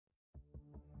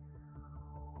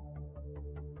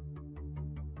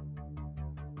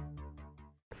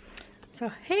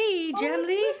So, hey,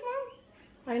 Jamly.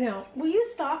 I know. Will you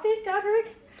stop it,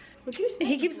 Godric? Would you?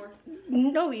 He keeps.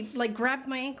 No, he like grabbed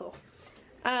my ankle.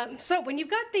 So when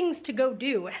you've got things to go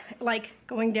do, like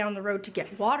going down the road to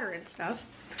get water and stuff,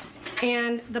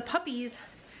 and the puppies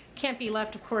can't be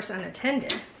left, of course,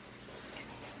 unattended,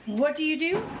 what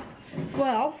do?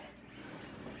 Well,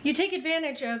 you take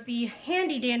advantage of the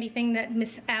handy dandy thing that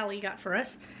Miss Allie got for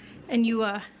us, and you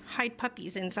hide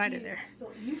puppies inside of there.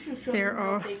 So you should show him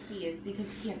how big he is, because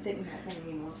he can't fit in that thing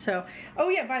anymore. So, oh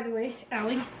yeah, by the way,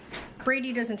 Allie,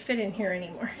 Brady doesn't fit in here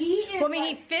anymore. He is. Well, I mean,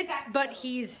 he fits, but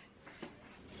he's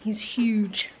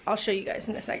huge. I'll show you guys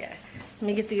in a second. Let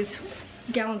me get these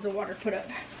gallons of water put up.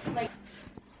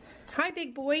 Hi,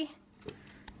 big boy.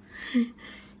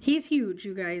 He's huge,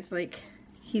 you guys. Like,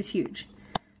 he's huge.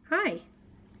 Hi.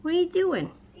 What are you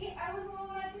doing? See, I was the one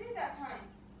that did that time.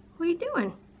 What are you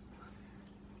doing?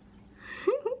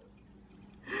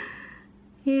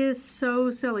 He is so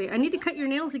silly. I need to cut your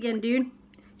nails again, dude.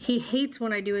 He hates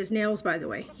when I do his nails, by the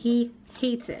way. He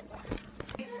hates it.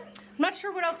 I'm not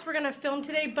sure what else we're gonna film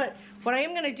today, but what I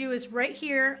am gonna do is right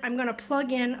here, I'm gonna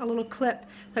plug in a little clip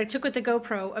that I took with the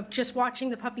GoPro of just watching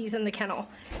the puppies in the kennel.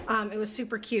 It was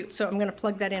super cute, so I'm gonna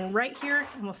plug that in right here,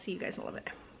 and we'll see you guys in a little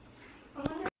bit.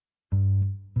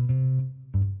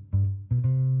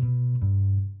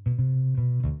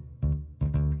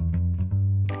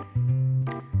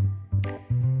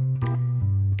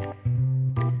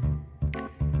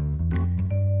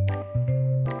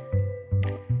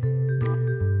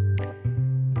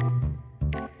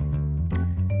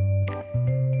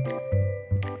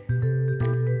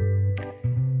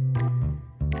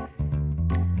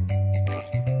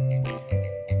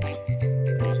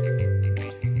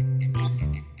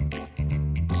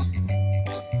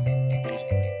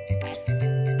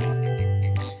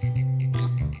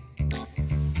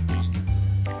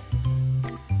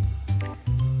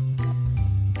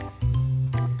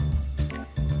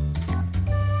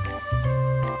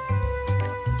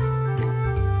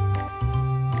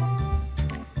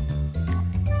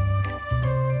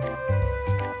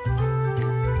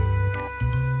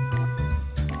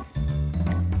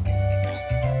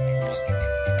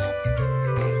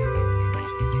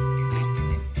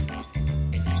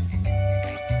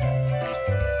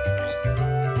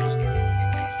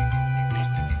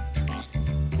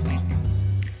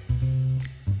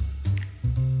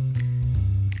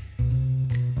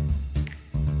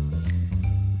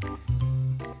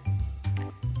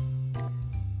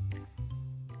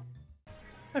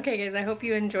 Okay guys, I hope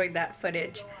you enjoyed that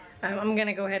footage. I'm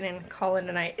gonna go ahead and call it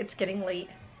a night. It's getting late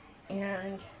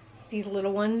and these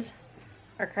little ones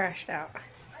are crashed out.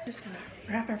 I'm just gonna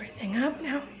wrap everything up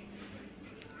now.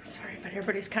 Sorry, but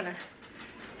everybody's kind of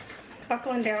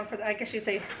buckling down for the, I guess you'd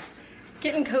say,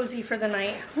 getting cozy for the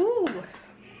night. Woo!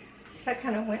 That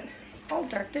kind of went all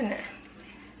dark, didn't it?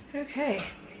 Okay.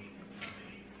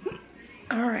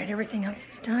 All right, everything else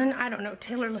is done. I don't know,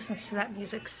 Taylor listens to that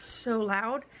music so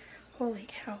loud. Holy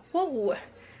cow. Whoa,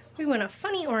 we went a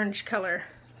funny orange color.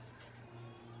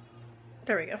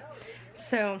 There we go.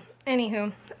 So,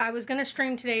 anywho, I was gonna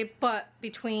stream today, but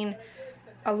between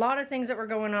a lot of things that were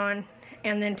going on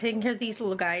and then taking care of these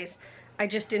little guys, I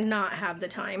just did not have the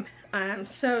time.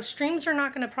 So streams are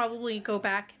not gonna probably go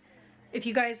back if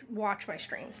you guys watch my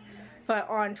streams, but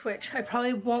on Twitch, I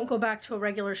probably won't go back to a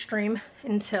regular stream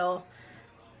until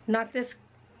not this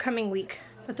coming week,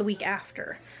 but the week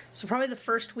after. So probably the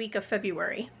first week of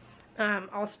February,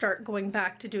 I'll start going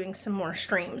back to doing some more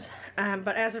streams.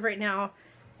 But as of right now,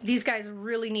 these guys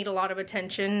really need a lot of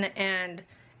attention, and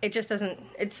it just doesn't,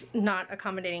 it's not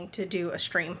accommodating to do a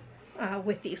stream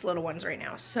with these little ones right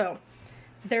now. So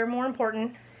they're more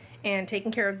important, and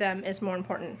taking care of them is more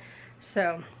important.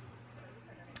 So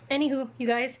anywho, you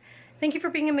guys, thank you for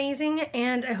being amazing,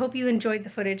 and I hope you enjoyed the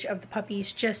footage of the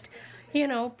puppies just, you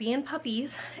know, being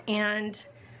puppies and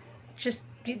just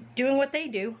doing what they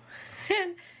do.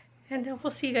 And we'll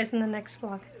see you guys in the next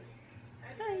vlog.